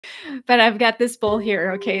But I've got this bowl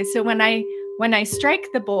here. Okay, so when I strike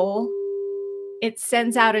the bowl, it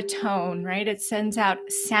sends out a tone, right? It sends out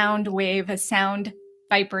a sound wave, a sound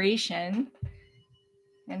vibration.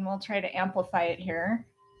 And we'll try to amplify it here.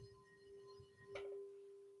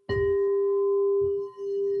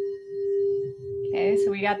 Okay,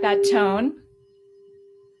 so we got that tone.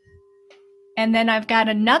 And then I've got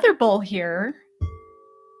another bowl here.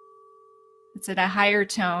 It's at a higher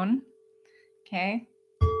tone. Okay.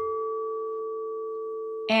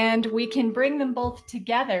 And we can bring them both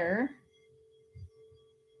together.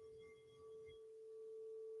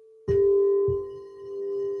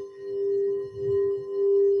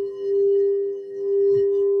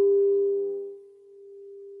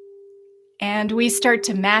 And we start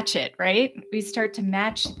to match it, right? We start to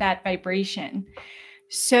match that vibration.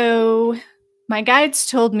 So my guides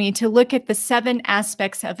told me to look at the 7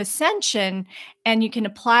 aspects of ascension, and you can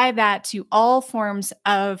apply that to all forms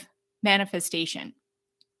of manifestation.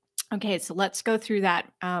 Okay, so let's go through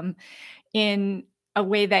that in a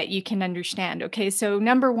way that you can understand. Okay, so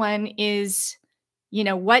number 1 is,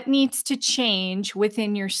 what needs to change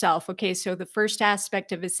within yourself. Okay, so the first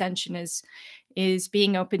aspect of ascension is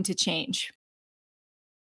being open to change.